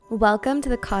Welcome to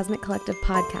the Cosmic Collective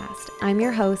podcast. I'm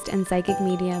your host and psychic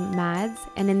medium, Mads,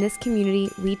 and in this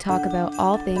community, we talk about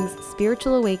all things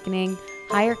spiritual awakening,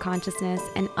 higher consciousness,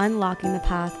 and unlocking the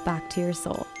path back to your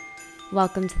soul.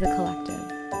 Welcome to the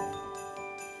collective.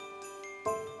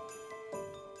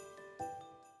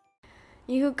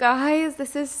 You guys,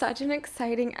 this is such an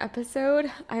exciting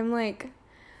episode. I'm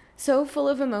so full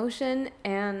of emotion,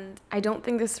 and I don't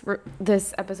think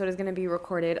this episode is going to be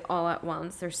recorded all at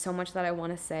once. There's so much that I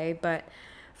want to say, but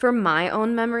for my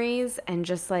own memories and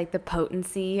just the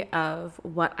potency of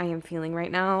what I am feeling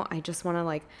right now, I just want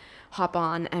to hop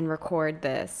on and record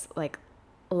this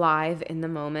live in the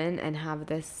moment and have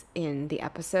this in the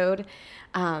episode.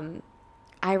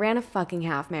 I ran a fucking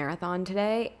half marathon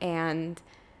today, and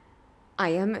I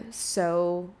am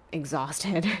so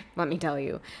exhausted, let me tell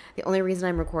you. The only reason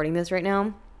I'm recording this right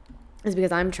now is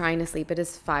because I'm trying to sleep. It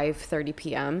is 5:30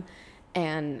 p.m.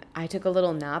 and I took a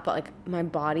little nap, but my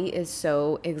body is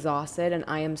so exhausted and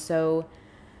I am so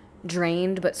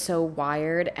drained but so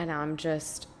wired, and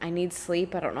I need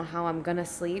sleep. I don't know how I'm gonna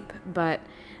sleep, but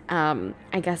I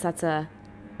guess that's a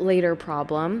later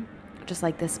problem. Just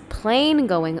like this plane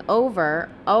going over.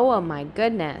 Oh my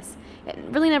goodness. It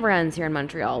really never ends here in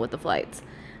Montreal with the flights.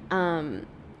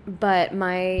 But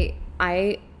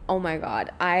oh my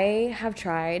God, I have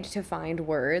tried to find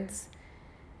words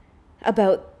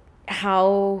about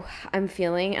how I'm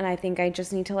feeling, and I think I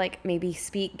just need to maybe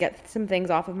get some things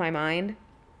off of my mind,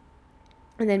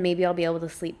 and then maybe I'll be able to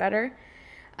sleep better.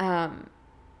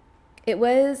 It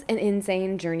was an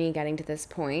insane journey getting to this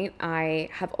point. I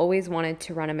have always wanted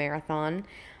to run a marathon.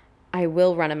 I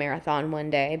will run a marathon one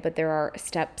day, but there are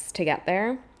steps to get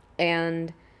there.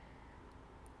 And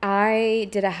I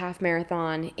did a half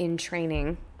marathon in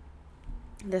training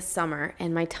this summer,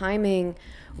 and my timing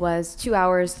was 2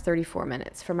 hours, 34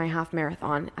 minutes for my half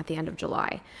marathon at the end of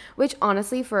July, which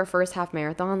honestly, for a first half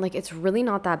marathon, it's really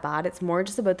not that bad. It's more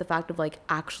just about the fact of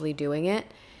actually doing it.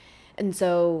 And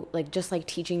so just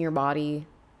teaching your body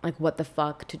what the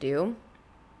fuck to do.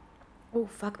 Oh,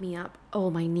 fuck me up. Oh,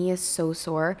 my knee is so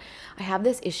sore. I have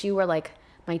this issue where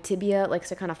my tibia likes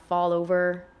to kind of fall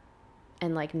over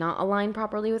and not align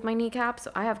properly with my kneecap.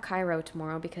 So I have chiro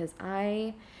tomorrow because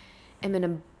I am in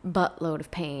a buttload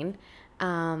of pain.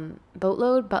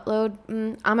 Buttload.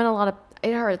 I'm in a lot of,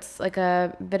 it hurts like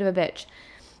a bit of a bitch.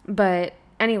 But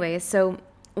anyways, so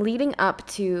leading up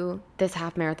to this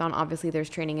half marathon, obviously there's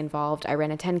training involved. I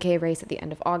ran a 10K race at the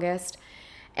end of August.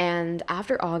 And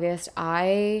after August,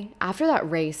 after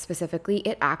that race specifically,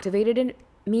 it activated in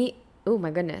me. Oh my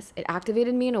goodness. It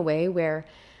activated me in a way where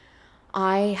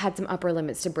I had some upper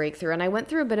limits to break through. And I went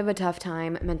through a bit of a tough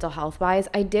time mental health wise.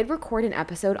 I did record an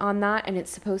episode on that, and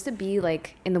it's supposed to be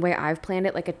in the way I've planned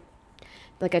it, like a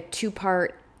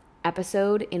 2-part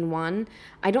episode in one.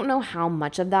 I don't know how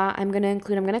much of that I'm going to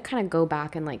include. I'm going to kind of go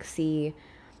back and see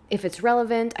if it's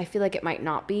relevant. I feel like it might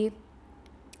not be.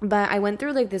 But I went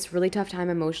through this really tough time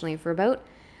emotionally for about,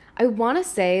 I want to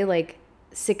say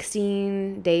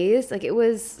 16 days. It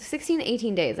was 16 to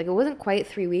 18 days. It wasn't quite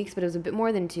 3 weeks, but it was a bit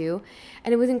more than 2.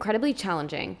 And it was incredibly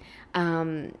challenging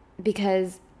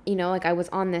because, I was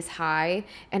on this high,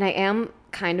 and I am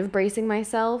kind of bracing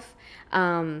myself.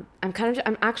 I'm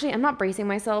not bracing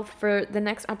myself for the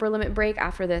next upper limit break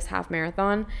after this half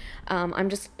marathon.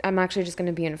 I'm actually just going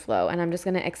to be in flow, and I'm just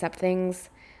going to accept things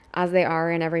as they are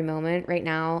in every moment. Right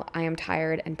now, I am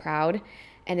tired and proud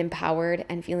and empowered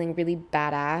and feeling really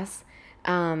badass.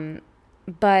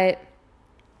 But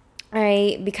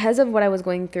because of what I was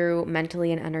going through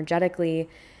mentally and energetically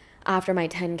after my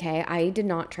 10K, I did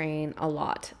not train a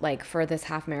lot. For this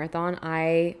half marathon,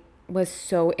 I was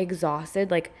so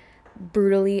exhausted,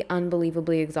 brutally,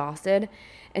 unbelievably exhausted.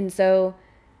 And so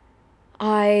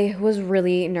I was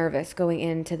really nervous going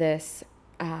into this,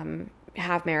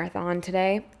 half marathon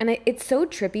today. And it's so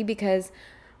trippy because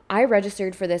I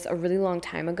registered for this a really long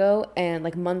time ago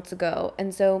and months ago.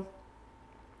 And so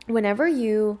whenever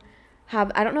you have,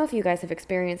 I don't know if you guys have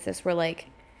experienced this where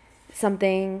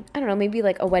something, I don't know, maybe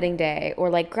a wedding day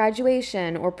or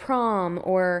graduation or prom,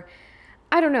 or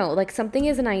I don't know, something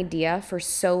is an idea for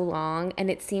so long and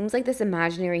it seems like this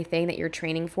imaginary thing that you're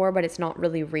training for, but it's not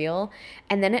really real.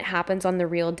 And then it happens on the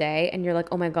real day and you're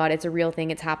oh my God, it's a real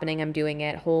thing. It's happening. I'm doing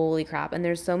it. Holy crap. And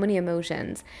there's so many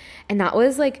emotions. And that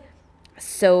was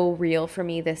so real for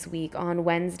me this week on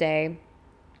Wednesday.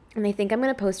 And I think I'm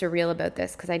going to post a reel about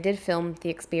this because I did film the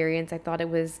experience. I thought it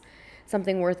was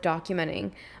something worth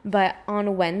documenting. But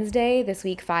on Wednesday this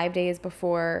week, 5 days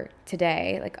before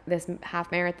today, this half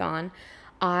marathon,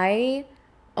 oh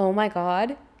my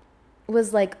God,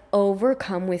 was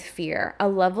overcome with fear, a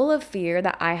level of fear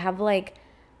that I have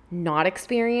not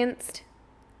experienced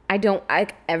I don't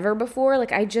like ever before.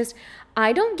 Like I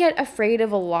don't get afraid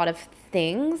of a lot of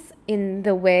things in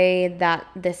the way that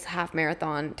this half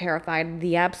marathon terrified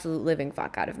the absolute living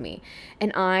fuck out of me.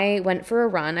 And I went for a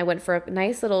run. I went for a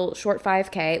nice little short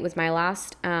 5K. It was my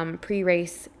last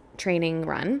pre-race training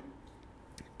run.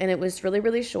 And it was really,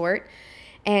 really short.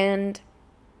 And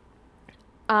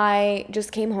I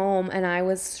just came home and I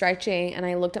was stretching and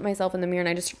I looked at myself in the mirror and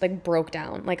I just like broke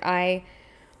down. Like I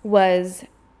was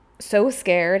so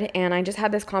scared, and I just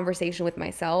had this conversation with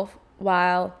myself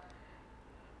while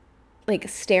like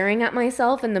staring at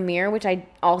myself in the mirror, which I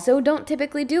also don't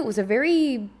typically do. It was a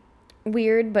very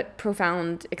weird but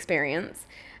profound experience.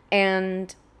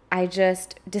 And I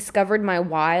just discovered my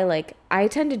why. Like I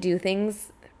tend to do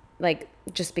things like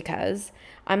just because.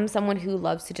 I'm someone who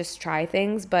loves to just try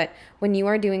things, but when you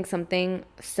are doing something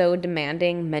so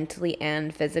demanding mentally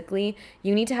and physically,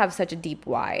 you need to have such a deep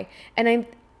why. And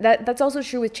that's also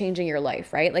true with changing your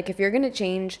life, right? Like if you're going to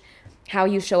change how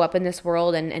you show up in this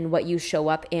world and what you show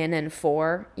up in and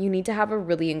for, you need to have a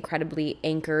really incredibly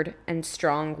anchored and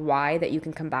strong why that you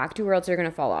can come back to, or else you're going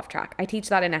to fall off track. I teach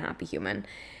that in A Happy Human,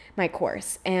 my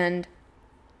course. And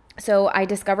so I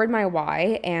discovered my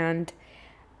why, and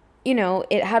you know,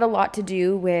 it had a lot to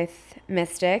do with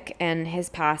Mystic and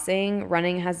his passing.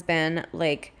 Running has been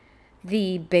like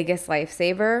the biggest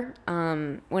lifesaver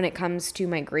when it comes to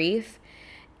my grief.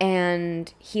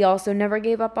 And he also never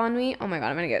gave up on me. Oh my God,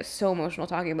 I'm going to get so emotional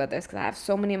talking about this because I have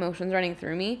so many emotions running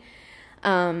through me.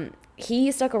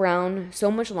 He stuck around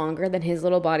so much longer than his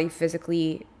little body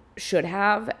physically should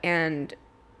have. And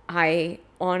I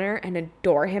honor and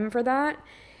adore him for that.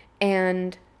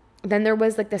 And then there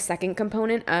was like the second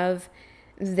component of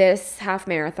this half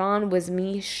marathon was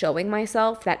me showing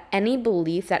myself that any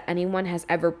belief that anyone has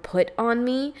ever put on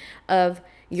me of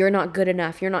you're not good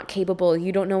enough, you're not capable,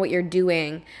 you don't know what you're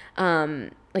doing,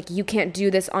 like you can't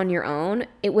do this on your own.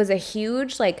 It was a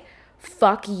huge like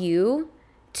fuck you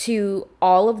to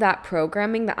all of that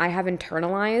programming that I have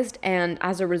internalized, and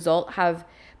as a result have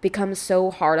become so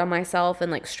hard on myself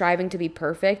and like striving to be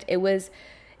perfect. It was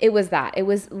that. It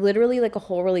was literally like a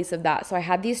whole release of that. So I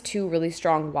had these two really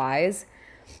strong whys.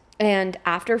 And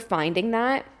after finding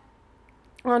that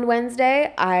on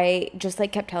Wednesday, I just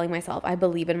like kept telling myself, I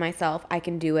believe in myself. I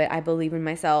can do it. I believe in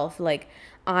myself. Like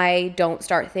I don't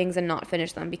start things and not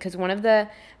finish them, because one of the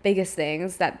biggest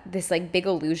things that this like big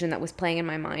illusion that was playing in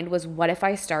my mind was, what if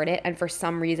I start it and for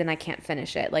some reason I can't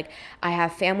finish it? Like I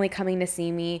have family coming to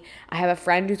see me. I have a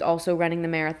friend who's also running the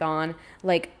marathon.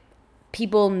 Like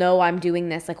people know I'm doing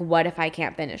this. Like, what if I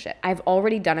can't finish it? I've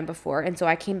already done it before. And so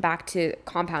I came back to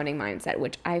compounding mindset,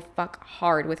 which I fuck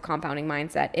hard with compounding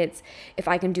mindset. It's if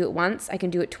I can do it once, I can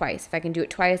do it twice. If I can do it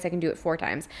twice, I can do it 4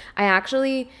 times. I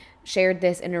actually shared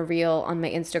this in a reel on my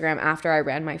Instagram after I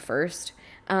ran my first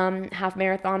half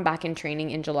marathon back in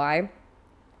training in July.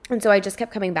 And so I just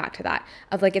kept coming back to that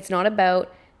of like, it's not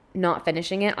about not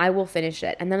finishing it. I will finish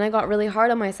it. And then I got really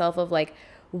hard on myself of like,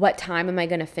 what time am I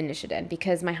going to finish it in?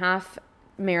 Because my half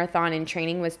marathon in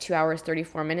training was 2 hours,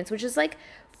 34 minutes, which is like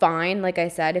fine. Like I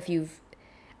said, if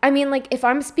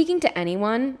I'm speaking to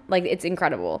anyone, like it's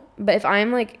incredible. But if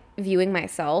I'm like viewing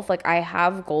myself, like I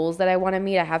have goals that I want to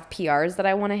meet. I have PRs that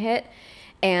I want to hit.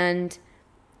 And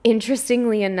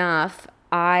interestingly enough,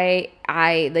 I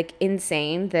like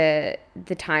insane the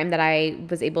time that I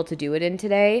was able to do it in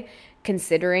today,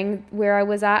 considering where I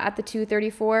was at the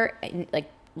 2:34,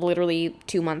 like literally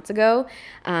 2 months ago.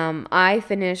 I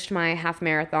finished my half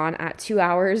marathon at 2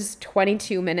 hours,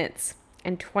 22 minutes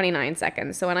and 29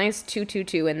 seconds. So a nice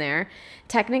 2:22 in there.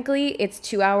 Technically, it's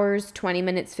 2 hours, 20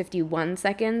 minutes, 51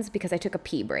 seconds because I took a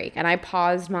pee break and I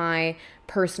paused my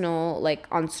personal, like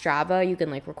on Strava, you can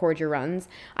like record your runs.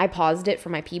 I paused it for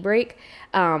my pee break.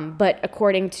 But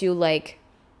according to like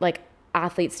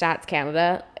Athlete Stats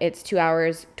Canada, it's 2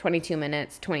 hours, 22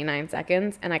 minutes, 29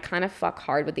 seconds. And I kind of fuck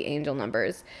hard with the angel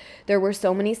numbers. There were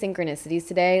so many synchronicities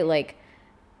today. Like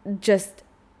just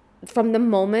from the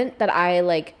moment that I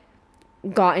like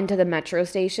got into the metro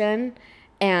station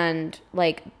and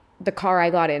like the car I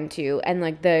got into and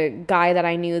like the guy that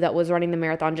I knew that was running the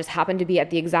marathon just happened to be at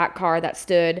the exact car that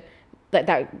stood that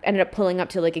ended up pulling up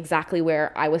to like exactly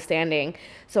where I was standing.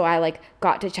 So I like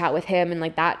got to chat with him and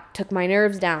like that took my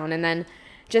nerves down. And then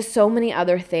just so many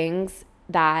other things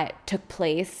that took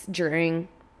place during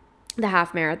the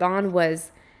half marathon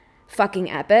was fucking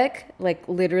epic, like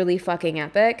literally fucking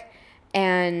epic.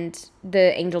 And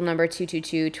the angel number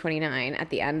 22229 at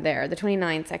the end there, the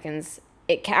 29 seconds,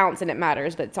 it counts and it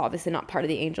matters, but it's obviously not part of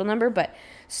the angel number, but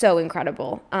so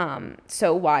incredible,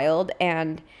 so wild.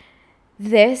 And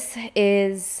this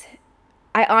is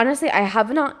I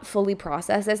have not fully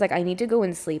processed this. Like, I need to go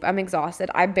and sleep. I'm exhausted.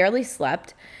 I barely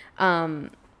slept.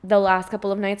 The last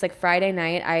couple of nights, like Friday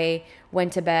night, I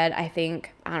went to bed, I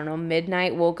think, I don't know,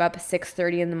 midnight, woke up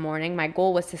 6:30 in the morning. My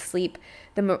goal was to sleep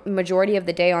the majority of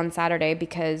the day on Saturday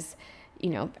because,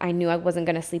 I knew I wasn't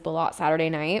going to sleep a lot Saturday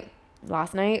night.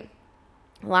 Last night,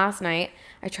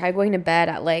 I tried going to bed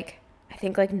at I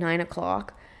think 9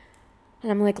 o'clock.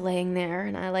 And I'm laying there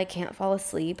and I can't fall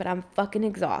asleep, but I'm fucking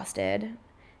exhausted.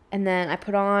 And then I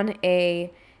put on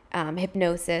a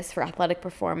hypnosis for athletic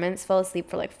performance, fell asleep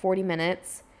for 40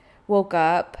 minutes, woke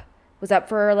up, was up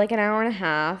for an hour and a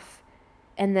half.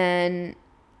 And then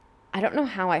I don't know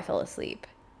how I fell asleep.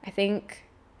 I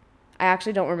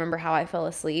actually don't remember how I fell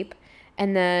asleep.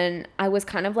 And then I was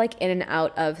kind of in and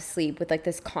out of sleep with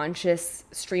this conscious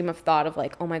stream of thought of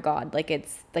oh my God,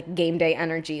 it's game day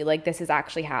energy. This is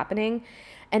actually happening.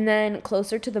 And then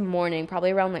closer to the morning,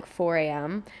 probably around 4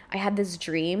 a.m., I had this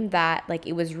dream that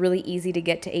it was really easy to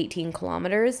get to 18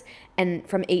 kilometers. And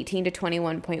from 18 to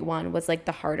 21.1 was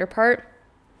the harder part,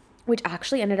 which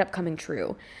actually ended up coming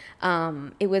true.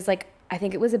 It was I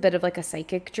think it was a bit of a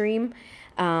psychic dream,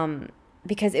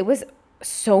 because it was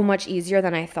so much easier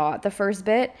than I thought the first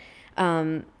bit.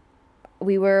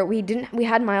 We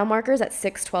had mile markers at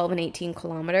 6, 12, and 18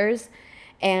 kilometers.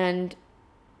 And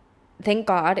thank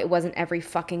God it wasn't every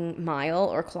fucking mile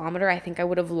or kilometer. I think I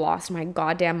would have lost my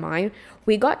goddamn mind.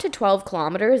 We got to 12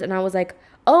 kilometers and I was like,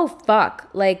 oh fuck.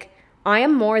 I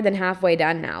am more than halfway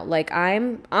done now.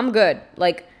 I'm good.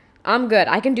 I'm good.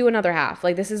 I can do another half.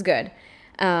 This is good.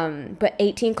 But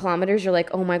 18 kilometers, you're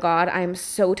oh my God, I'm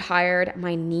so tired.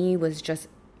 My knee was just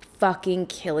fucking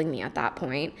killing me at that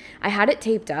point. I had it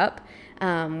taped up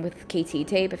with KT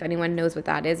tape. If anyone knows what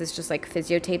that is, it's just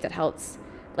physio tape that helps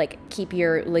keep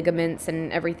your ligaments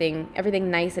and everything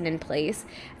nice and in place.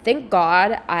 Thank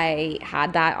God I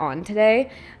had that on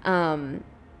today. I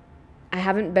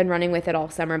haven't been running with it all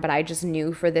summer, but I just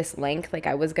knew for this length,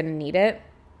 I was going to need it.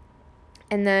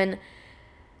 And then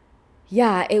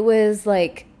yeah, it was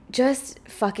just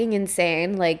fucking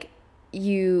insane.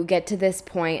 You get to this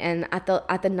point and at the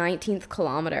 19th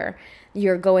kilometer,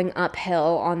 you're going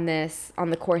uphill on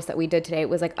the course that we did today. It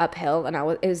was uphill and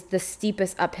it was the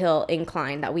steepest uphill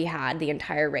incline that we had the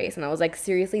entire race. And I was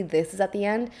seriously, this is at the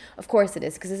end? Of course it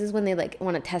is, because this is when they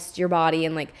want to test your body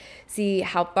and see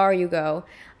how far you go.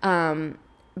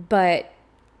 But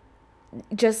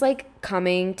just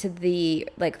coming to the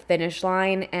finish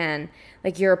line and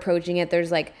you're approaching it,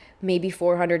 there's maybe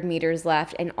 400 meters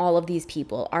left and all of these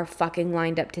people are fucking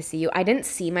lined up to see you. I didn't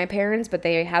see my parents, but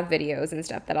they have videos and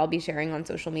stuff that I'll be sharing on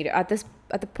social media at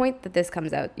the point that this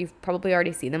comes out. You've probably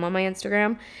already seen them on my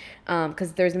Instagram,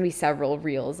 because there's gonna be several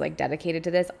reels dedicated to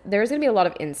this. There's gonna be a lot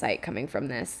of insight coming from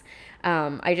this.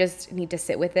 I just need to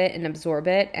sit with it and absorb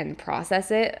it and process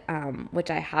it,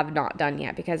 which I have not done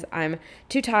yet because I'm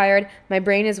too tired. My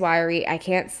brain is wiry. I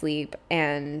can't sleep,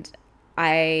 and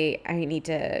I need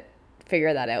to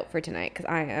figure that out for tonight because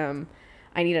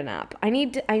I need a nap. I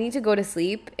need to go to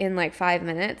sleep in 5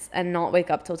 minutes and not wake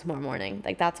up till tomorrow morning.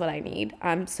 That's what I need.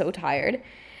 I'm so tired.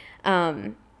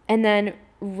 And then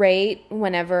right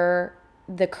whenever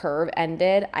the curve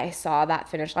ended, I saw that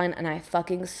finish line and I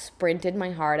fucking sprinted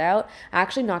my heart out. I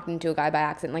actually knocked into a guy by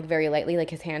accident, very lightly,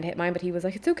 his hand hit mine, but he was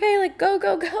it's okay, go,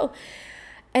 go, go.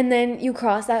 And then you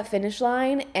cross that finish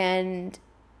line and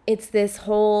it's this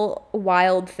whole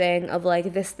wild thing of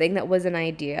this thing that was an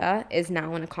idea is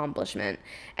now an accomplishment.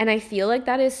 And I feel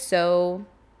that is so,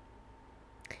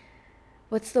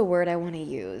 what's the word I want to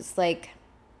use?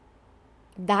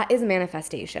 That is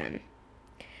manifestation.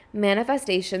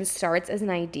 Manifestation starts as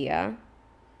an idea,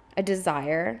 a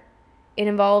desire. It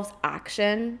involves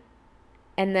action,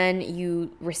 and then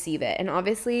you receive it. And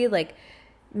obviously,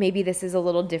 maybe this is a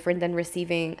little different than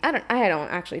receiving. I don't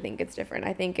actually think it's different.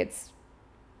 I think it's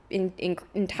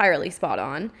entirely spot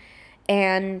on.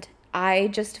 And I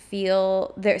just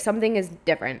feel something is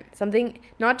different. Something,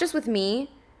 not just with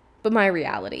me, but my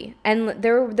reality. And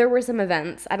there were some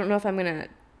events. I don't know if I'm going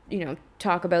to,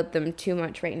 talk about them too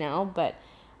much right now, but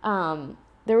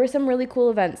there were some really cool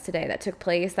events today that took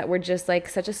place that were just such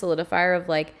a solidifier of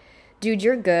dude,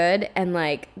 you're good. And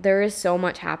there is so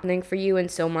much happening for you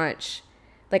and so much,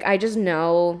 I just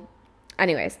know.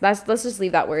 Anyways, let's just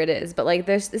leave that where it is. But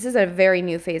this is a very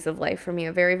new phase of life for me,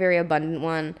 a very, very abundant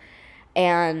one.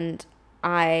 And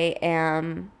I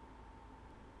don't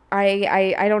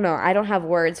know. I don't have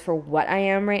words for what I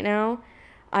am right now.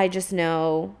 I just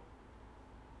know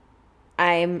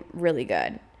I'm really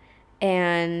good.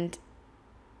 And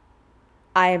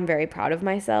I am very proud of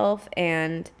myself.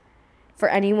 And for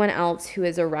anyone else who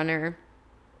is a runner,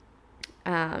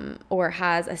 or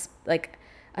has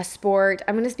a sport.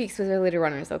 I'm going to speak specifically to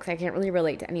runners though, because I can't really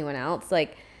relate to anyone else.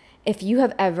 Like, if you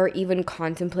have ever even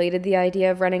contemplated the idea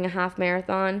of running a half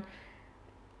marathon,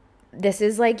 this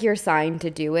is like your sign to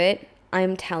do it.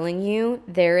 I'm telling you,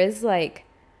 there is like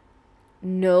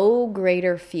no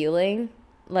greater feeling.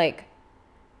 Like,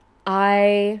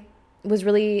 I was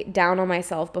really down on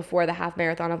myself before the half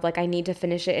marathon of like, I need to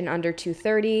finish it in under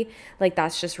 2:30. Like,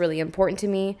 that's just really important to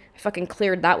me. I fucking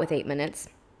cleared that with 8 minutes,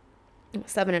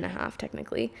 7.5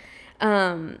 technically.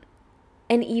 And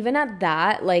even at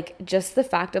that, like, just the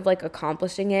fact of like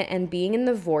accomplishing it and being in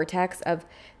the vortex of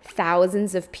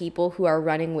thousands of people who are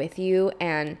running with you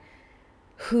and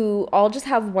who all just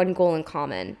have one goal in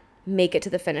common: make it to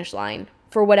the finish line.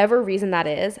 For whatever reason that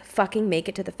is, fucking make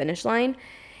it to the finish line.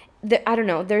 I don't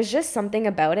know. There's just something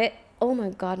about it. Oh my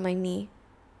God, my knee.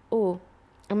 Oh,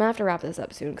 I'm gonna have to wrap this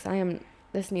up soon because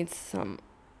this needs some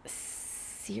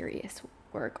serious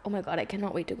work. Oh my God, I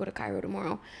cannot wait to go to Cairo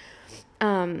tomorrow.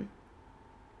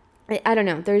 I don't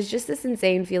know. There's just this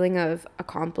insane feeling of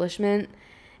accomplishment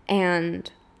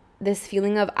and this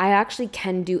feeling of I actually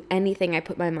can do anything I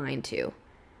put my mind to,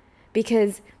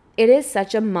 because it is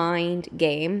such a mind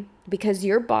game. Because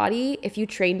your body, if you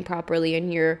train properly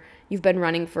and you've been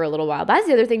running for a little while, that's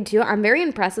the other thing too. I'm very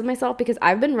impressed with myself because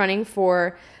I've been running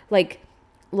for like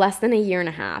less than a year and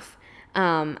a half,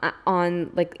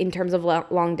 on like in terms of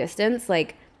long distance.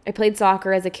 Like, I played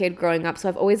soccer as a kid growing up, so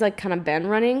I've always like kind of been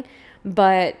running.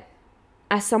 But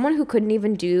as someone who couldn't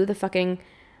even do the fucking,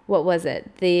 what was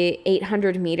it, the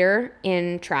 800 meter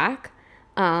in track,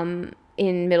 in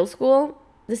middle school,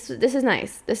 this is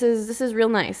nice. This is real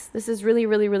nice. This is really,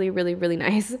 really, really, really, really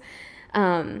nice.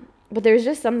 But there's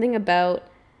just something about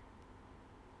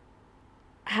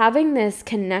having this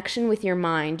connection with your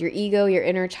mind, your ego, your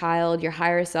inner child, your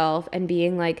higher self, and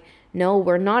being like, no,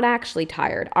 we're not actually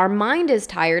tired. Our mind is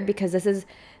tired because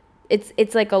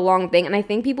it's like a long thing. And I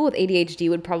think people with ADHD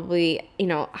would probably,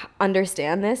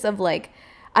 understand this of like,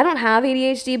 I don't have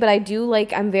ADHD, but I do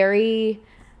like,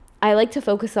 I like to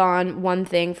focus on one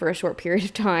thing for a short period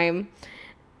of time.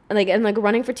 And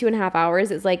running for 2.5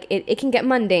 hours is like, it can get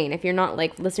mundane if you're not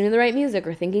like listening to the right music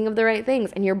or thinking of the right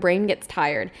things, and your brain gets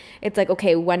tired. It's like,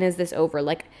 okay, when is this over?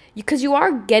 Like, because you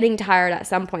are getting tired at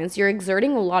some points. You're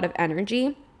exerting a lot of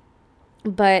energy.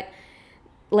 But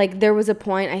like, there was a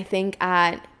point, I think,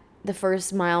 at the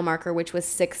first mile marker, which was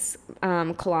 6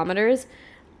 kilometers,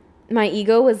 my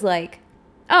ego was like,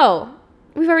 oh,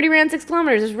 we've already ran 6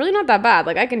 kilometers. It's really not that bad.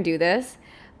 Like, I can do this.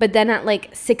 But then at like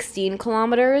 16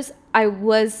 kilometers, I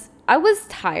was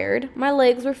tired. My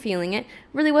legs were feeling it.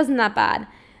 Really wasn't that bad.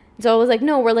 So I was like,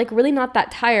 no, we're like really not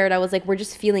that tired. I was like, we're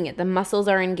just feeling it. The muscles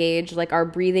are engaged. Like, our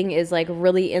breathing is like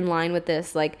really in line with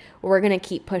this. Like, we're going to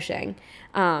keep pushing.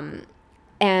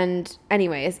 And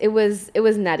anyways, it was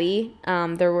nutty.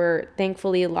 There were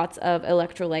thankfully lots of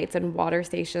electrolytes and water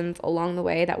stations along the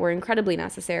way that were incredibly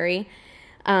necessary,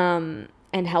 and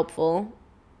helpful.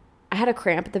 I had a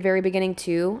cramp at the very beginning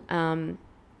too. I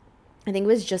think it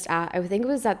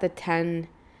was at the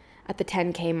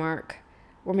 10K mark,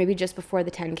 or maybe just before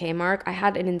the 10K mark. I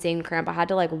had an insane cramp. I had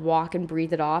to like walk and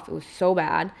breathe it off. It was so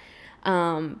bad.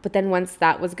 But then once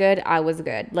that was good, I was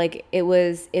good. Like, it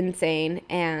was insane.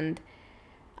 And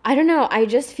I don't know. I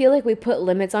just feel like we put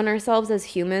limits on ourselves as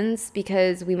humans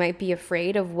because we might be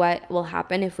afraid of what will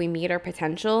happen if we meet our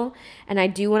potential. And I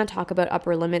do want to talk about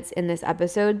upper limits in this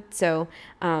episode. So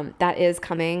that is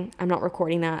coming. I'm not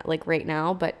recording that like right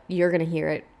now, but you're going to hear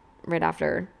it right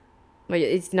after.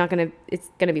 It's going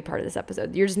to be part of this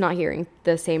episode. You're just not hearing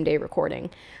the same day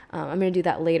recording. I'm going to do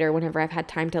that later whenever I've had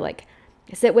time to like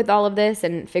sit with all of this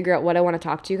and figure out what I want to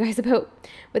talk to you guys about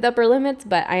with upper limits.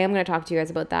 But I am going to talk to you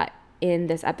guys about that in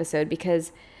this episode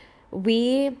because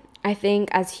I think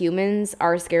as humans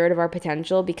are scared of our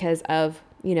potential because of,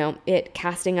 it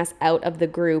casting us out of the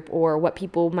group or what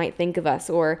people might think of us,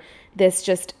 or this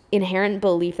just inherent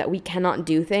belief that we cannot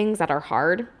do things that are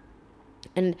hard.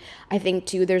 And I think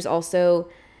too, there's also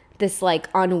this like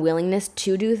unwillingness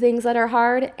to do things that are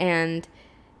hard. And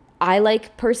I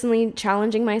like personally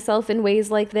challenging myself in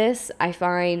ways like this. I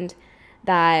find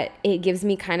that it gives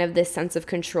me kind of this sense of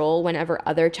control whenever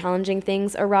other challenging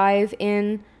things arrive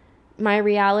in my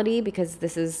reality, because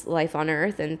this is life on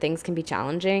earth and things can be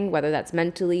challenging, whether that's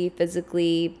mentally,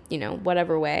 physically,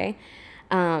 whatever way.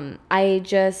 I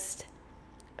just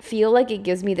feel like it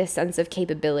gives me this sense of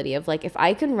capability of like, if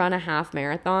I can run a half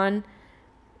marathon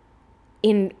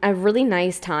in a really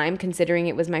nice time, considering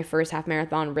it was my first half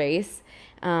marathon race.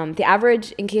 The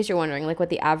average, in case you're wondering, like what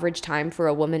the average time for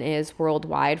a woman is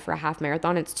worldwide for a half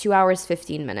marathon, it's 2 hours,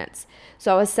 15 minutes.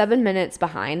 So I was 7 minutes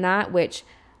behind that, which,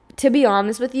 to be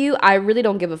honest with you, I really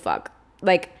don't give a fuck.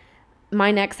 Like, my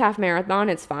next half marathon,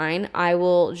 it's fine. I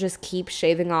will just keep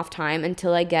shaving off time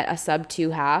until I get a sub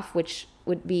 2 half, which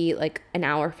would be like an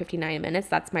hour, 59 minutes.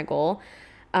 That's my goal.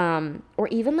 Or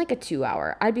even like a 2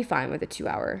 hour. I'd be fine with a 2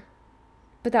 hour.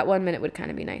 But that 1 minute would kind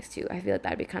of be nice too. I feel like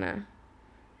that'd be kind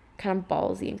of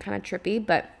ballsy and kind of trippy,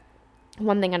 but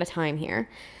one thing at a time here.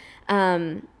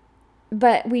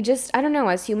 But we just, I don't know,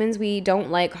 as humans, we don't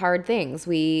like hard things.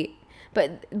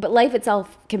 But life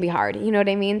itself can be hard, you know what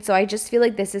I mean? So I just feel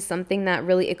like this is something that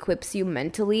really equips you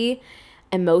mentally,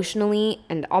 emotionally,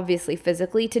 and obviously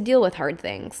physically to deal with hard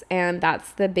things. And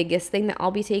that's the biggest thing that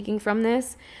I'll be taking from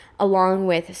this, along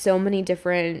with so many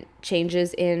different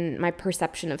changes in my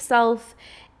perception of self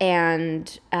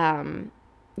and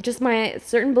just my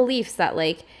certain beliefs that,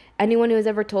 like, anyone who has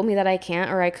ever told me that I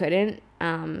can't or I couldn't,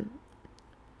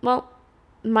 well,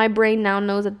 my brain now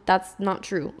knows that that's not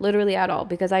true, literally at all,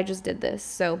 because I just did this.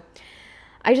 So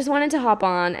I just wanted to hop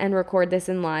on and record this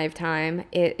in live time.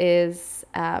 It is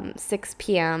 6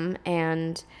 p.m.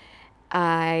 and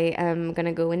I am going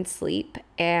to go and sleep.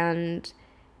 And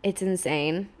it's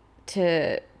insane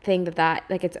to think that,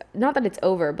 like, it's not that it's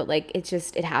over, but like,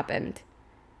 it happened.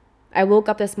 I woke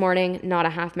up this morning, not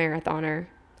a half marathoner.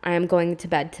 I am going to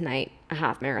bed tonight, a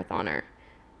half marathoner.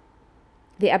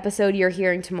 The episode you're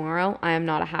hearing tomorrow, I am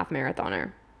not a half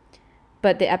marathoner.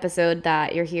 But the episode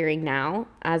that you're hearing now,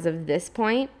 as of this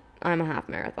point, I'm a half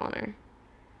marathoner.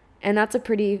 And that's a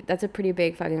pretty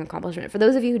big fucking accomplishment. For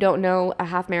those of you who don't know, a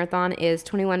half marathon is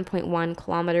 21.1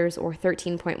 kilometers or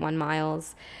 13.1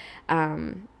 miles.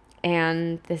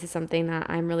 And this is something that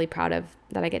I'm really proud of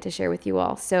that I get to share with you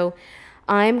all. So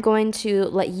I'm going to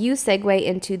let you segue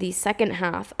into the second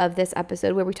half of this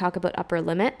episode where we talk about upper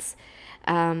limits.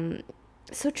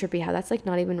 So trippy how that's like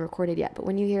not even recorded yet, but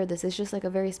when you hear this, it's just like a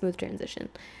very smooth transition.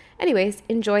 Anyways,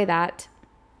 enjoy that,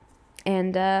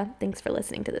 and thanks for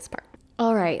listening to this part.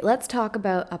 All right, let's talk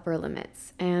about upper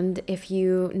limits. And if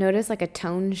you notice like a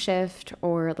tone shift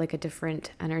or like a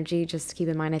different energy, just keep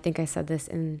in mind, I think I said this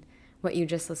in what you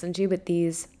just listened to, but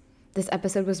this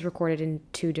episode was recorded in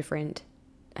 2 different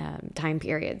time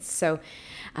periods. So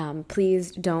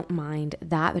please don't mind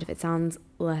that, but if it sounds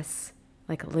less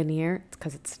like linear, it's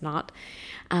because it's not.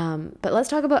 But let's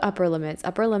talk about upper limits.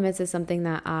 Upper limits is something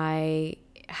that I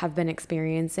have been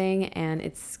experiencing, and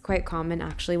it's quite common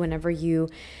actually whenever you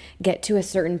get to a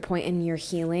certain point in your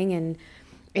healing and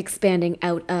expanding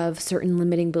out of certain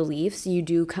limiting beliefs, you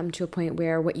do come to a point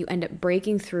where what you end up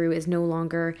breaking through is no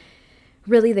longer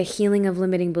really the healing of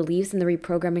limiting beliefs and the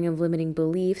reprogramming of limiting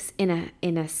beliefs in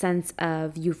a sense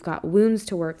of you've got wounds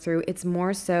to work through. It's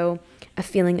more so a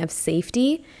feeling of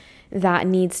safety that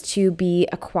needs to be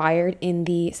acquired in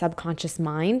the subconscious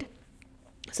mind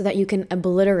so that you can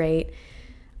obliterate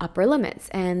upper limits.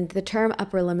 And the term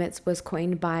upper limits was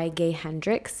coined by Gay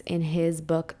Hendricks in his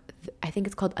book, I think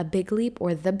it's called A Big Leap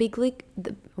or The Big Leap.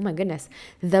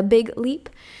 The Big Leap.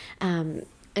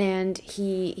 And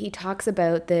he talks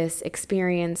about this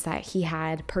experience that he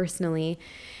had personally.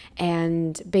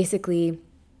 And basically,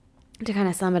 to kind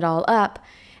of sum it all up,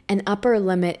 an upper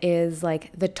limit is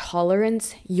like the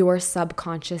tolerance your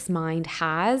subconscious mind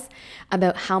has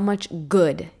about how much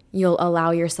good you'll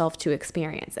allow yourself to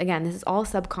experience. Again, this is all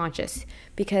subconscious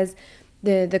because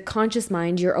the conscious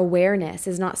mind, your awareness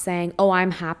is not saying, oh,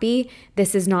 I'm happy,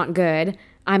 this is not good,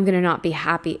 I'm going to not be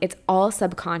happy. It's all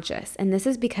subconscious. And this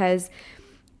is because,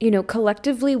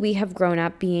 collectively we have grown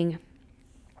up being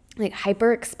like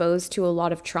hyper exposed to a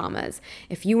lot of traumas.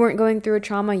 If you weren't going through a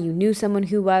trauma, you knew someone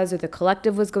who was, or the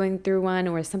collective was going through one,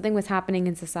 or something was happening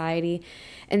in society.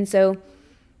 And so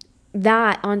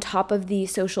that on top of the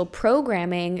social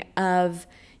programming of,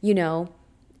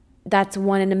 that's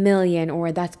 1 in a million,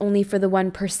 or that's only for the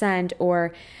 1%,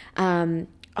 or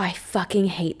I fucking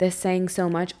hate this saying so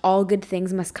much, all good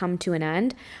things must come to an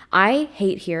end. I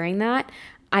hate hearing that.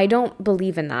 I don't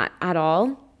believe in that at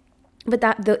all.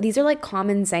 But these are like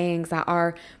common sayings that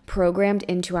are programmed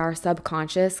into our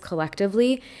subconscious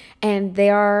collectively, and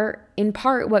they are in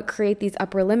part what create these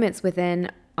upper limits within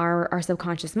our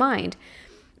subconscious mind.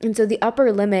 And so the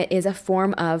upper limit is a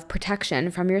form of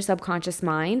protection from your subconscious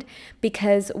mind,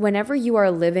 because whenever you are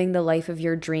living the life of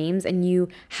your dreams and you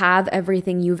have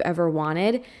everything you've ever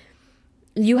wanted,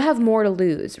 you have more to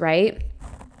lose, right?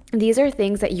 These are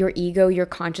things that your ego, your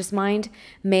conscious mind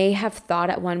may have thought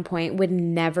at one point would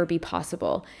never be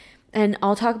possible. And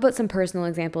I'll talk about some personal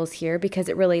examples here because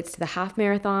it relates to the half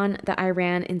marathon that I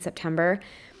ran in September,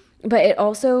 but it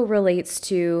also relates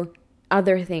to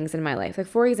other things in my life. Like,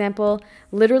 for example,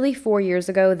 literally 4 years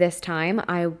ago this time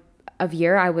of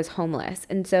year, I was homeless.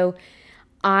 And so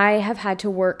I have had to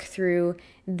work through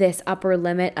this upper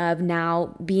limit of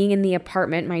now being in the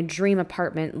apartment, my dream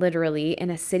apartment, literally in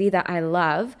a city that I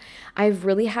love. I've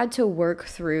really had to work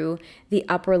through the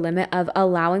upper limit of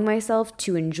allowing myself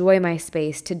to enjoy my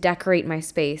space, to decorate my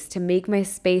space, to make my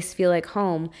space feel like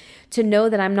home, to know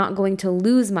that I'm not going to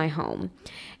lose my home.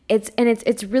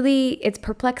 It's really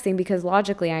perplexing because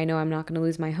logically I know I'm not going to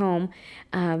lose my home.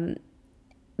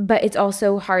 But it's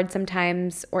also hard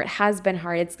sometimes, or it has been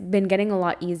hard. It's been getting a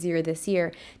lot easier this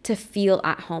year to feel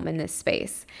at home in this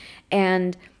space.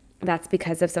 And that's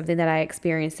because of something that I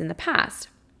experienced in the past.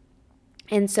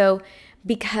 And so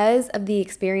because of the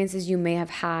experiences you may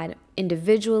have had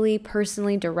individually,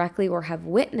 personally, directly, or have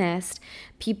witnessed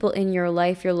people in your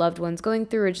life, your loved ones going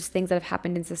through, or just things that have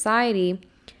happened in society,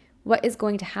 what is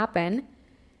going to happen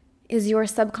is your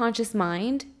subconscious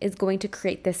mind is going to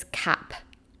create this cap.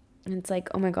 And it's like,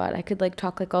 oh my God, I could like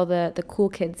talk like all the cool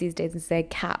kids these days and say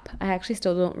cap. I actually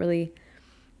still don't really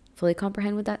fully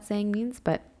comprehend what that saying means,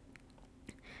 but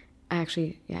I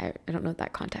don't know if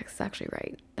that context is actually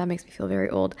right. That makes me feel very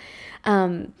old.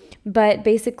 But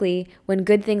basically, when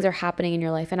good things are happening in your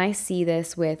life, and I see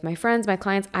this with my friends, my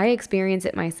clients, I experience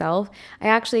it myself. I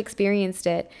actually experienced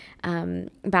it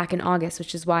back in August,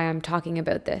 which is why I'm talking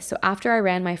about this. So after I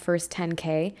ran my first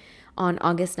 10K, on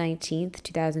August 19th,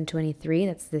 2023,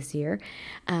 that's this year,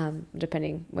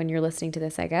 depending when you're listening to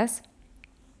this, I guess,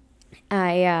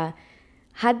 I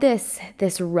had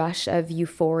this rush of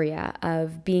euphoria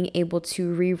of being able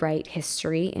to rewrite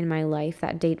history in my life.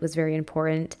 That date was very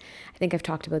important. I think I've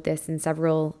talked about this in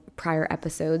several prior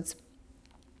episodes.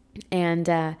 And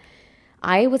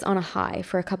I was on a high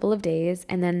for a couple of days,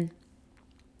 and then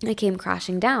I came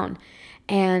crashing down.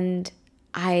 And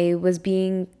I was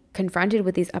being confronted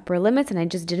with these upper limits, and I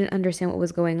just didn't understand what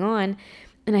was going on.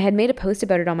 And I had made a post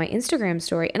about it on my Instagram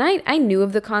story, and I knew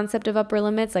of the concept of upper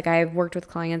limits, like I've worked with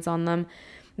clients on them,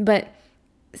 but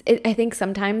I think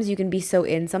sometimes you can be so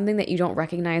in something that you don't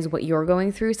recognize what you're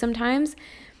going through sometimes.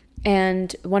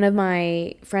 And one of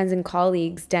my friends and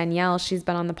colleagues, Danielle, she's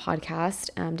been on the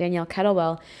podcast, Danielle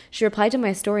Kettlewell, she replied to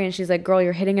my story and she's like, girl,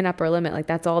 you're hitting an upper limit. Like,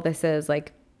 that's all this is.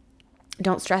 Like,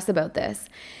 don't stress about this.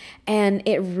 And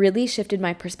it really shifted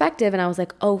my perspective. And I was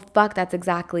like, oh, fuck, that's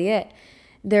exactly it.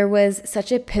 There was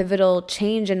such a pivotal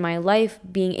change in my life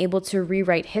being able to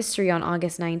rewrite history on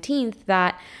August 19th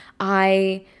that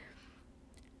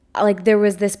there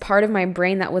was this part of my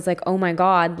brain that was like, oh my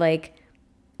God, like,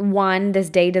 one,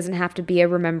 this day doesn't have to be a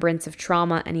remembrance of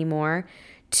trauma anymore.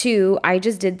 Two, I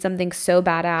just did something so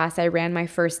badass. I ran my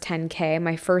first 10K,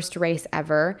 my first race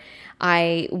ever.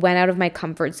 I went out of my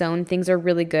comfort zone. Things are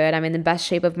really good. I'm in the best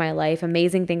shape of my life.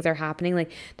 Amazing things are happening.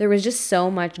 Like, there was just so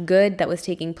much good that was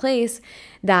taking place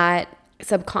that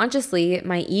subconsciously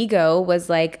my ego was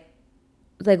like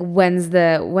when's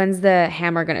the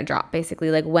hammer gonna drop?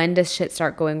 Basically, like, when does shit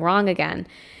start going wrong again?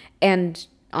 And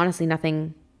honestly,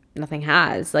 nothing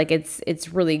has. Like, it's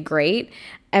really great.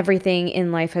 Everything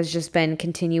in life has just been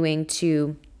continuing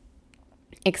to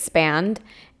expand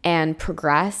and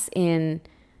progress in,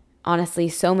 honestly,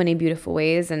 so many beautiful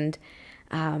ways. And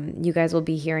you guys will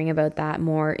be hearing about that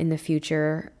more in the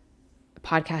future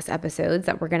podcast episodes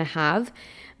that we're going to have.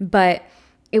 But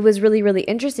it was really, really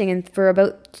interesting. And for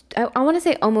about, I want to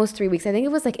say almost 3 weeks, I think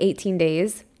it was like 18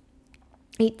 days,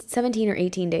 17 or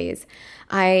 18 days,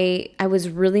 I was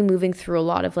really moving through a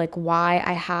lot of like why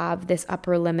I have this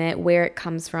upper limit, where it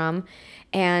comes from.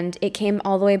 And it came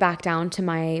all the way back down to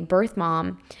my birth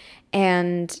mom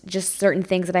and just certain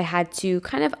things that I had to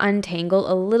kind of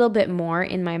untangle a little bit more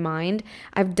in my mind.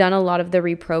 I've done a lot of the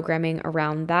reprogramming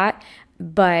around that,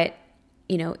 but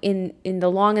you know, in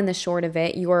the long and the short of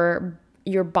it, your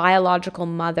biological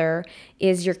mother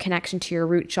is your connection to your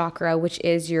root chakra, which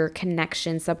is your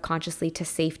connection subconsciously to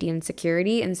safety and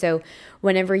security. And so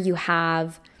whenever you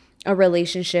have a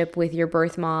relationship with your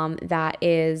birth mom that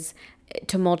is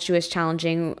tumultuous,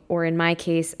 challenging, or in my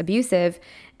case, abusive,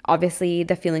 obviously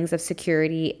the feelings of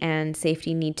security and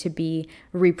safety need to be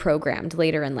reprogrammed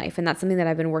later in life. And that's something that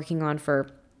I've been working on for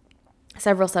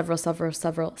several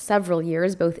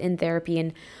years, both in therapy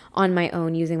and on my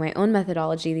own, using my own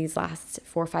methodology these last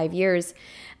 4 or 5 years.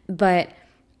 But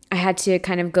I had to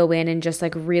kind of go in and just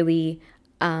like really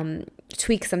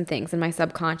tweak some things in my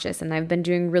subconscious. And I've been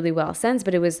doing really well since,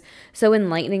 but it was so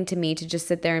enlightening to me to just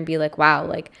sit there and be like, wow,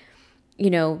 like, you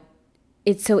know,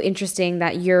 it's so interesting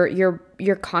that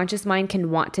your conscious mind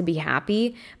can want to be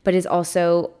happy, but is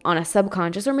also on a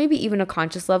subconscious or maybe even a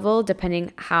conscious level,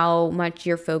 depending how much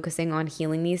you're focusing on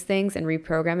healing these things and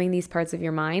reprogramming these parts of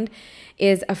your mind,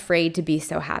 is afraid to be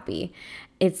so happy.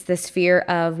 it's this fear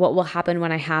of what will happen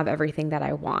when I have everything that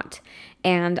I want.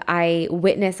 And I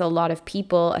witness a lot of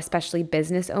people, especially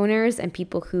business owners and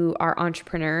people who are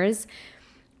entrepreneurs,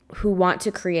 who want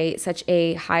to create such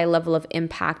a high level of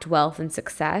impact, wealth, and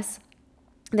success.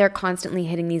 They're constantly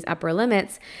hitting these upper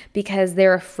limits because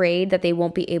they're afraid that they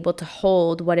won't be able to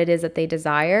hold what it is that they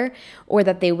desire, or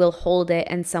that they will hold it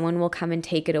and someone will come and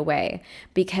take it away.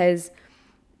 Because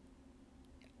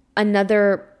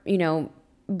another,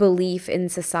 belief in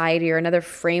society, or another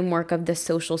framework of the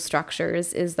social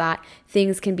structures, is that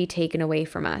things can be taken away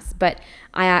from us. But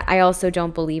I also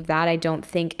don't believe that. I don't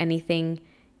think anything,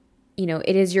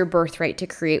 it is your birthright to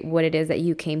create what it is that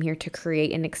you came here to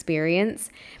create and experience.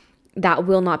 That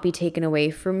will not be taken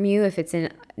away from you if it's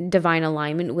in divine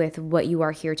alignment with what you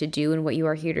are here to do and what you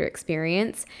are here to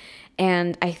experience.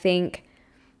 And I think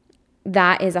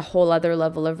that is a whole other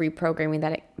level of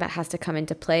reprogramming that has to come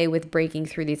into play with breaking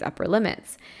through these upper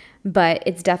limits. But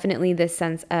it's definitely this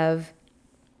sense of,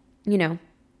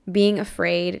 being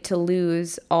afraid to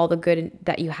lose all the good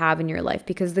that you have in your life,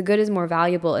 because the good is more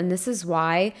valuable. And this is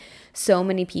why so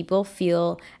many people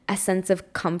feel a sense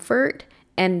of comfort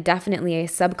and definitely a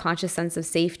subconscious sense of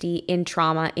safety in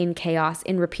trauma, in chaos,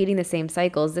 in repeating the same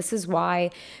cycles. This is why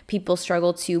people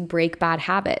struggle to break bad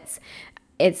habits.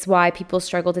 It's why people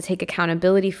struggle to take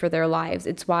accountability for their lives.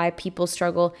 It's why people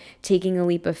struggle taking a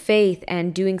leap of faith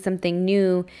and doing something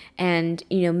new and,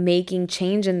 making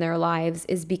change in their lives,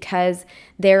 is because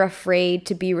they're afraid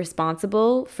to be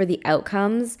responsible for the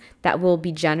outcomes that will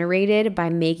be generated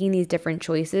by making these different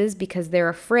choices, because they're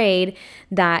afraid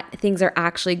that things are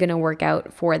actually going to work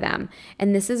out for them.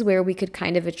 And this is where we could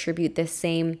kind of attribute this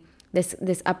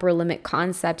upper limit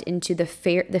concept into the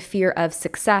fear of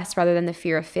success rather than the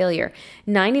fear of failure.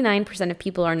 99% of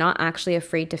people are not actually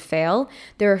afraid to fail.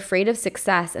 They're afraid of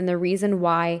success. And the reason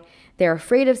why they're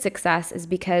afraid of success is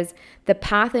because the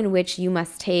path in which you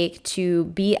must take to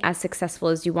be as successful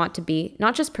as you want to be,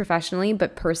 not just professionally,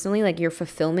 but personally, like your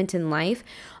fulfillment in life,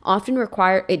 often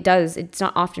requires, it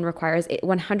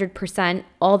 100%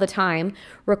 all the time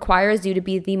requires you to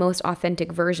be the most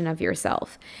authentic version of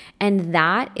yourself. And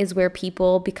that is where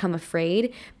people become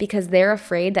afraid, because they're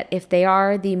afraid that if they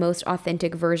are the most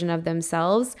authentic version of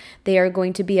themselves, they are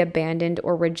going to be abandoned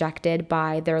or rejected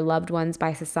by their loved ones,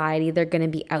 by society. They're going to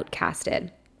be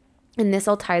outcasted. And this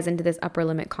all ties into this upper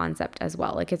limit concept as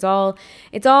well. Like it's all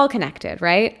connected,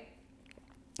 right?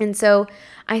 And so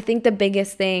I think the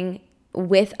biggest thing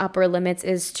with upper limits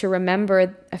is to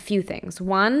remember a few things.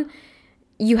 One,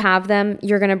 you have them,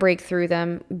 you're going to break through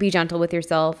them. Be gentle with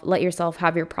yourself. Let yourself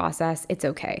have your process. It's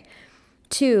okay.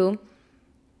 Two,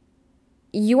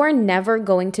 you are never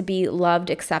going to be loved,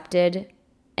 accepted,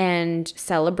 and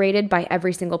celebrated by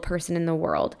every single person in the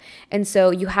world. And so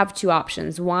you have two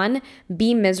options. One,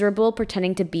 be miserable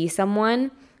pretending to be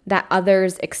someone that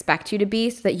others expect you to be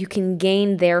so that you can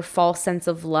gain their false sense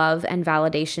of love and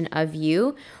validation of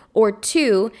you. Or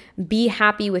two, be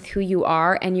happy with who you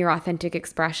are and your authentic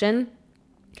expression,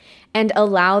 and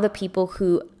allow the people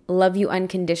who love you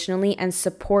unconditionally and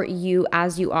support you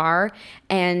as you are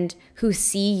and who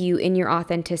see you in your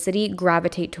authenticity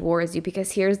gravitate towards you.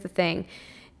 Because here's the thing,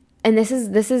 and this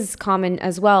is common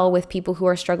as well with people who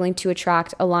are struggling to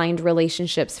attract aligned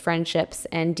relationships, friendships,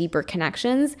 and deeper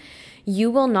connections.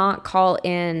 You will not call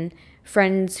in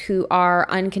friends who are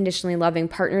unconditionally loving,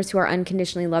 partners who are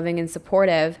unconditionally loving and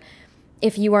supportive,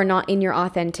 if you are not in your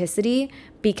authenticity,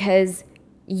 because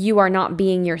you are not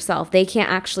being yourself. They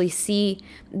can't actually see.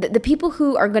 The people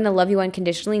who are going to love you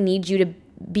unconditionally need you to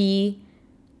be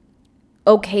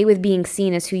okay with being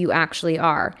seen as who you actually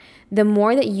are. The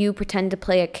more that you pretend to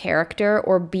play a character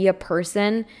or be a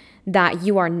person that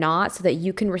you are not so that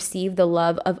you can receive the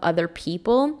love of other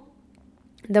people,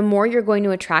 the more you're going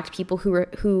to attract people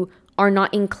who are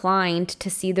not inclined to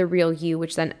see the real you,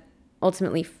 which then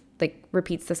ultimately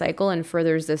repeats the cycle and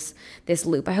furthers this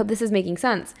loop. I hope this is making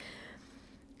sense.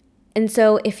 And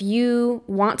so if you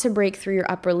want to break through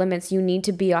your upper limits, you need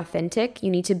to be authentic.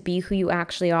 You need to be who you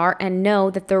actually are, and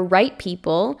know that the right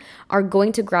people are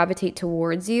going to gravitate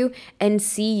towards you and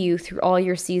see you through all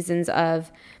your seasons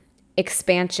of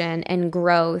expansion and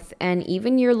growth and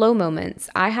even your low moments.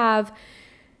 I have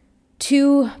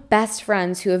two best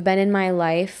friends who have been in my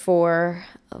life for,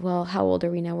 well, how old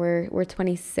are we now? We're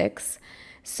 26.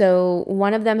 So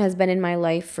one of them has been in my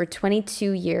life for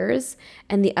 22 years,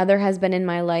 and the other has been in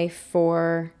my life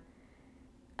for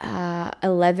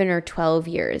 11 or 12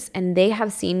 years. And they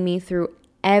have seen me through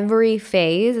every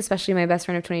phase, especially my best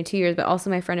friend of 22 years, but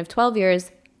also my friend of 12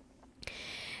 years.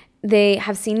 They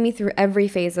have seen me through every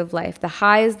phase of life, the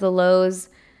highs, the lows,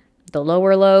 the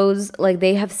lower lows. Like,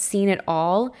 they have seen it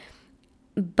all.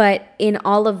 But in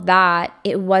all of that,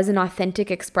 it was an authentic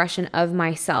expression of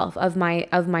myself, of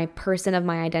my person, of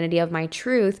my identity, of my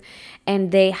truth,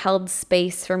 and they held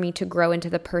space for me to grow into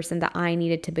the person that I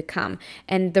needed to become.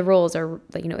 And the roles are,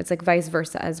 it's like vice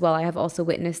versa as well. I have also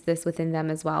witnessed this within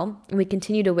them as well. And we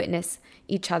continue to witness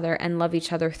each other and love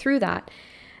each other through that.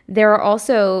 There are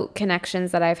also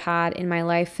connections that I've had in my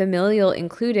life, familial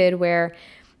included, where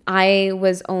I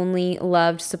was only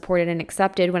loved, supported, and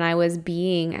accepted when I was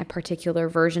being a particular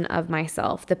version of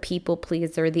myself, the people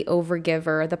pleaser, the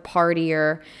overgiver, the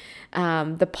partier,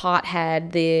 the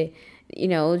pothead,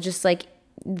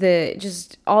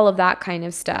 just all of that kind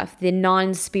of stuff, the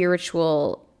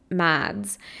non-spiritual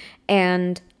mads.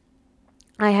 And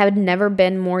I had never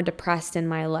been more depressed in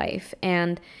my life.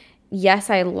 And yes,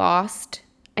 I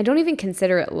don't even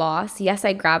consider it loss. Yes,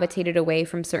 I gravitated away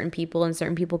from certain people and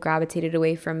certain people gravitated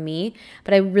away from me,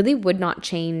 but I really would not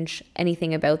change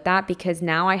anything about that because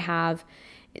now I have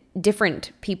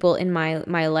different people in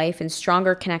my life and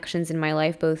stronger connections in my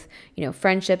life, both,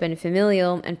 friendship and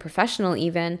familial and professional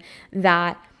even,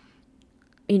 that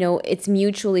it's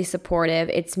mutually supportive,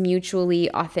 it's mutually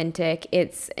authentic,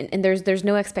 and there's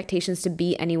no expectations to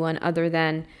be anyone other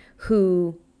than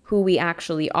who we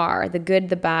actually are, the good,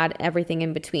 the bad, everything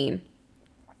in between.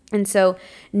 And so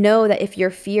know that if your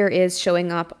fear is showing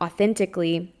up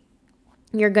authentically,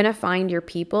 you're going to find your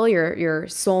people, your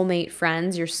soulmate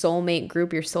friends, your soulmate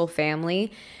group, your soul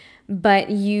family, but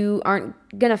you aren't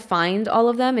going to find all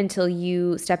of them until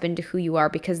you step into who you are,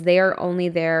 because they are only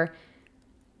there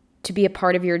to be a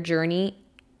part of your journey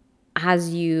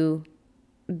as you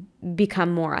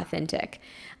become more authentic.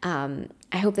 I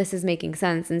hope this is making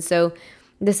sense. And so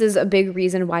this is a big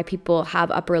reason why people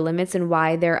have upper limits and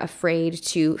why they're afraid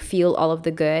to feel all of the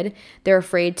good. They're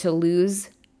afraid to lose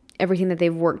everything that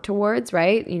they've worked towards,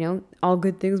 right? All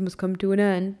good things must come to an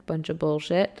end. Bunch of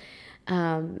bullshit.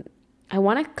 I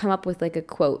want to come up with like a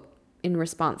quote in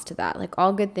response to that. Like,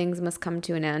 all good things must come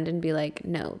to an end, and be like,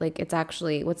 no, like, it's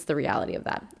actually, what's the reality of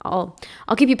that? I'll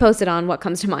keep you posted on what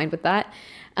comes to mind with that.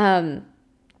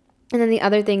 And then the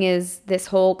other thing is this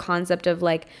whole concept of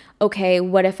like, okay,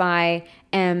 what if I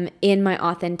am in my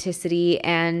authenticity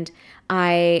and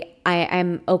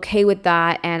I'm okay with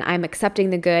that and I'm accepting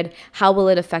the good? How will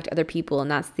it affect other people?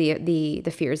 And that's the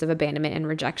fears of abandonment and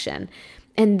rejection.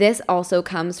 And this also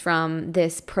comes from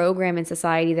this program in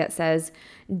society that says,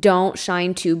 don't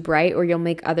shine too bright or you'll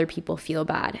make other people feel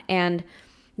bad. And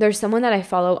there's someone that I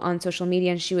follow on social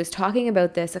media, and she was talking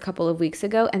about this a couple of weeks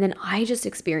ago, and then I just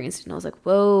experienced it, and I was like,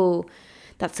 whoa,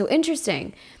 that's so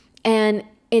interesting. And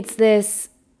it's this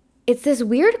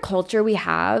weird culture we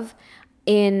have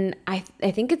in, I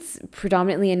think it's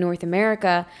predominantly in North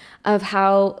America, of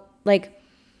how, like,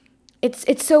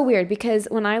 it's so weird, because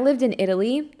when I lived in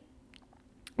Italy,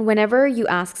 whenever you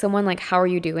ask someone, like, how are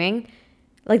you doing?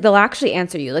 Like, they'll actually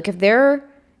answer you. Like, if they're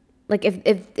like,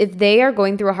 if they are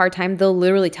going through a hard time, they'll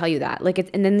literally tell you that. Like,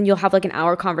 and then you'll have like an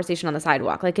hour conversation on the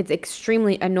sidewalk. Like, it's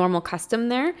extremely a normal custom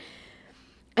there.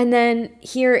 And then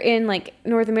here in like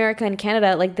North America and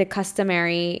Canada, like the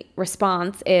customary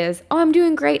response is, oh, I'm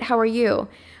doing great. How are you?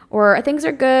 Or things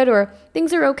are good, or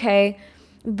things are okay.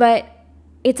 But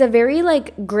it's a very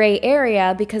like gray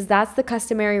area, because that's the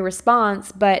customary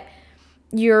response. But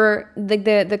you're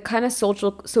the kind of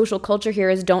social culture here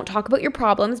is, don't talk about your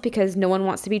problems, because no one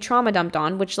wants to be trauma dumped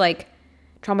on, which, like,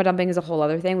 trauma dumping is a whole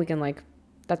other thing. We can, like,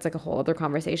 that's like a whole other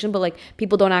conversation. But like,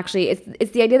 people don't actually,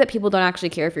 it's the idea that people don't actually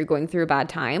care if you're going through a bad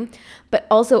time. But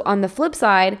also on the flip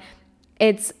side,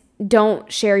 it's,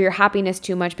 don't share your happiness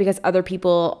too much, because other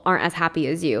people aren't as happy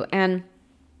as you. And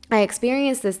I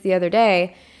experienced this the other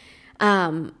day,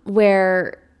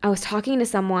 where I was talking to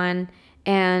someone,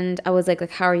 and I was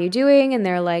like, how are you doing? And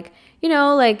they're like,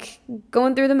 like,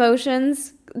 going through the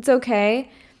motions. It's okay.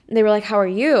 And they were like, how are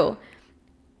you?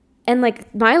 And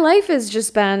like, my life has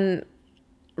just been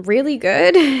really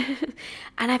good.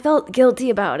 And I felt guilty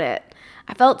about it.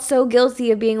 I felt so guilty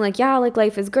of being like, yeah, like,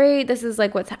 life is great. This is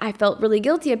like I felt really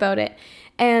guilty about it.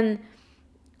 And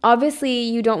obviously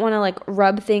you don't want to like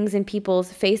rub things in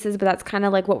people's faces, but that's kind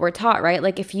of like what we're taught, right?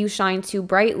 Like, if you shine too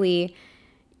brightly,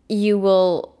 you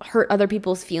will hurt other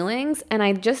people's feelings. And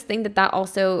I just think that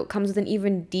also comes with an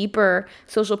even deeper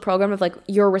social program of like,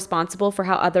 you're responsible for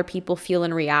how other people feel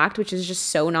and react, which is just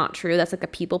so not true. That's like a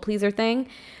people pleaser thing.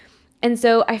 And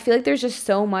so I feel like there's just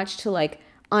so much to like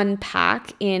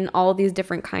unpack in all these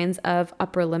different kinds of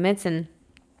upper limits and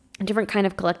different kind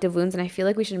of collective wounds. And I feel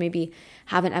like we should maybe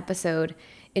have an episode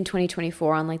in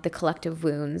 2024 on like the collective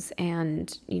wounds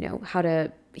and, how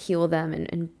to heal them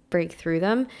and break through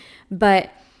them.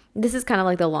 But this is kind of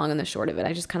like the long and the short of it.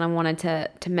 I just kind of wanted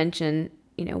to mention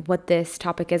what this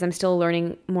topic is. I'm still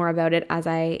learning more about it as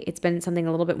it's been something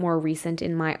a little bit more recent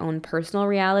in my own personal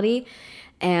reality.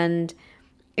 And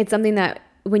it's something that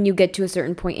when you get to a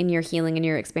certain point in your healing and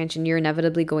your expansion, you're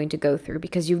inevitably going to go through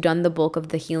because you've done the bulk of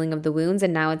the healing of the wounds.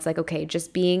 And now it's like, okay,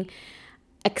 just being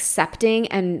accepting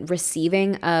and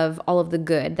receiving of all of the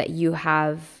good that you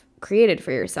have created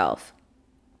for yourself.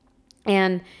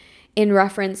 And in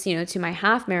reference, to my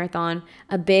half marathon,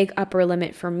 a big upper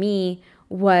limit for me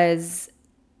was,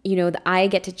 that I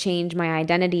get to change my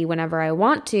identity whenever I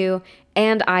want to,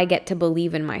 and I get to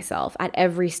believe in myself at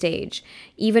every stage,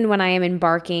 even when I am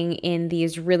embarking in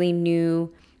these really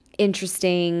new,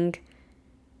 interesting,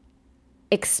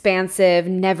 expansive,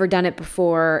 never done it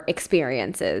before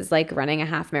experiences, like running a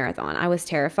half marathon. I was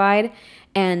terrified.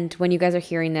 And when you guys are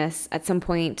hearing this, at some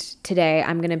point today,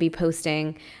 I'm going to be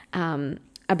posting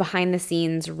a behind the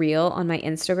scenes reel on my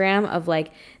Instagram of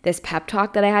like this pep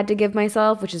talk that I had to give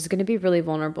myself, which is going to be really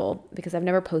vulnerable because I've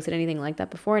never posted anything like that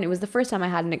before. And it was the first time I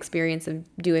had an experience of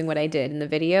doing what I did in the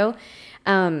video,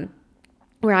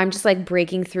 where I'm just like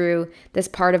breaking through this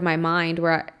part of my mind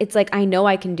where it's like, I know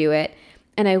I can do it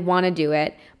and I want to do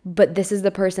it, but this is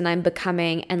the person I'm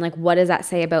becoming. And like, what does that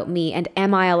say about me? And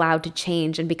am I allowed to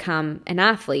change and become an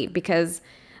athlete? Because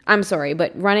I'm sorry,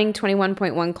 but running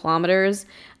 21.1 kilometers,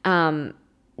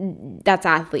 that's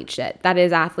athlete shit. That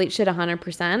is athlete shit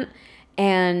 100%.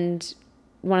 And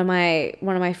one of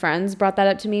my friends brought that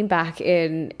up to me back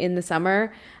in the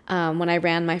summer, when I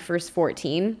ran my first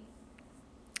 14.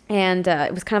 And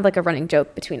it was kind of like a running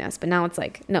joke between us, but now it's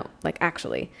like, no, like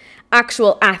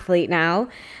actual athlete now.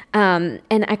 And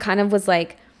I kind of was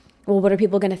like, well, what are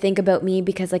people going to think about me?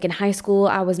 Because like in high school,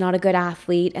 I was not a good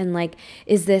athlete. And like,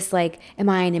 is this like, am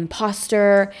I an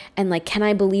imposter? And like, can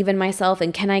I believe in myself?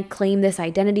 And can I claim this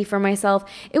identity for myself?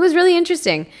 It was really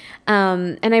interesting.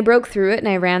 And I broke through it and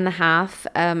I ran the half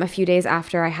a few days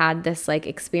after I had this like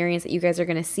experience that you guys are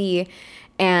going to see.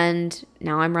 And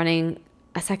now I'm running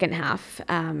a second half,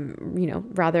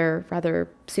 rather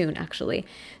soon actually.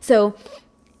 So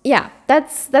yeah,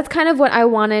 that's kind of what I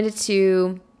wanted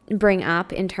to bring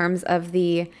up in terms of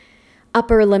the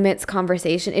upper limits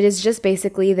conversation. It is just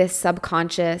basically this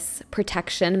subconscious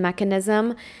protection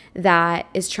mechanism that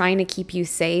is trying to keep you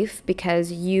safe because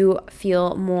you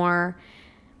feel more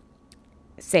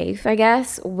safe, I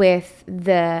guess, with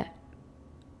the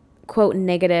quote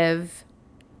negative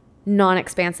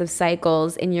non-expansive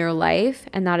cycles in your life.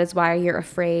 And that is why you're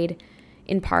afraid,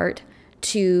 in part,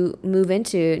 to move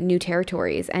into new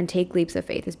territories and take leaps of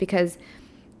faith, is because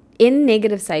in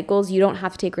negative cycles, you don't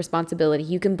have to take responsibility.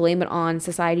 You can blame it on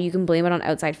society. You can blame it on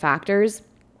outside factors.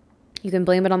 You can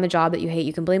blame it on the job that you hate.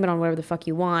 You can blame it on whatever the fuck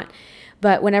you want.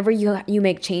 But whenever you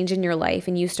make change in your life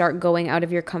and you start going out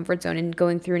of your comfort zone and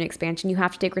going through an expansion, you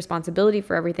have to take responsibility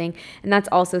for everything. And that's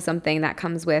also something that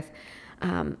comes with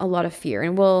a lot of fear.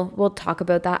 And we'll talk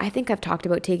about that. I think I've talked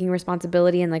about taking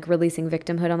responsibility and like releasing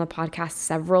victimhood on the podcast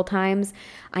several times.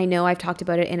 I know I've talked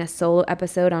about it in a solo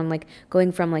episode on like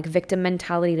going from like victim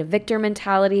mentality to victor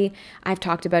mentality. I've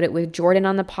talked about it with Jordan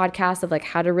on the podcast of like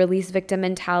how to release victim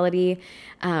mentality.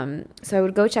 So I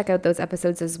would go check out those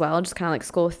episodes as well. Just kind of like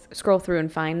scroll through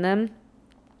and find them.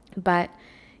 But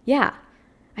yeah,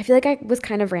 I feel like I was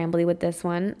kind of rambly with this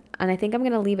one, and I think I'm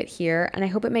going to leave it here, and I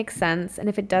hope it makes sense. And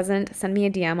if it doesn't, send me a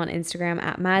DM on Instagram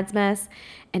at madsmess,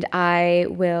 and I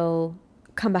will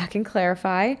come back and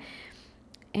clarify.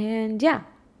 And yeah,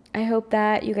 I hope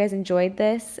that you guys enjoyed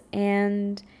this,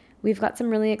 and we've got some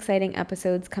really exciting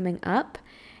episodes coming up,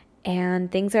 and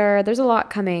there's a lot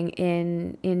coming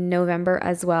in November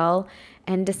as well,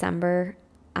 and December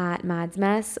at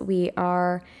Madsmess. We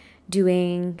are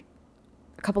doing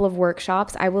a couple of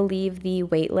workshops. I will leave the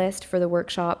wait list for the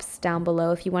workshops down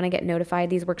below if you want to get notified.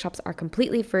 These workshops are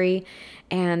completely free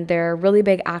and they're really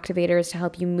big activators to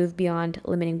help you move beyond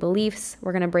limiting beliefs.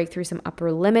 We're going to break through some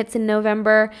upper limits in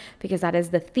November because that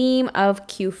is the theme of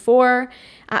Q4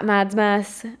 at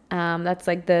Madsmess. That's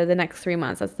like the next 3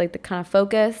 months. That's like the kind of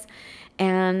focus.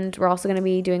 And we're also going to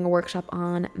be doing a workshop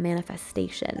on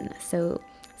manifestation. So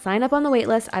sign up on the wait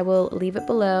list. I will leave it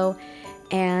below.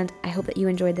 And I hope that you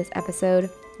enjoyed this episode.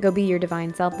 Go be your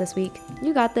divine self this week.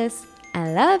 You got this.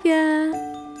 I love ya.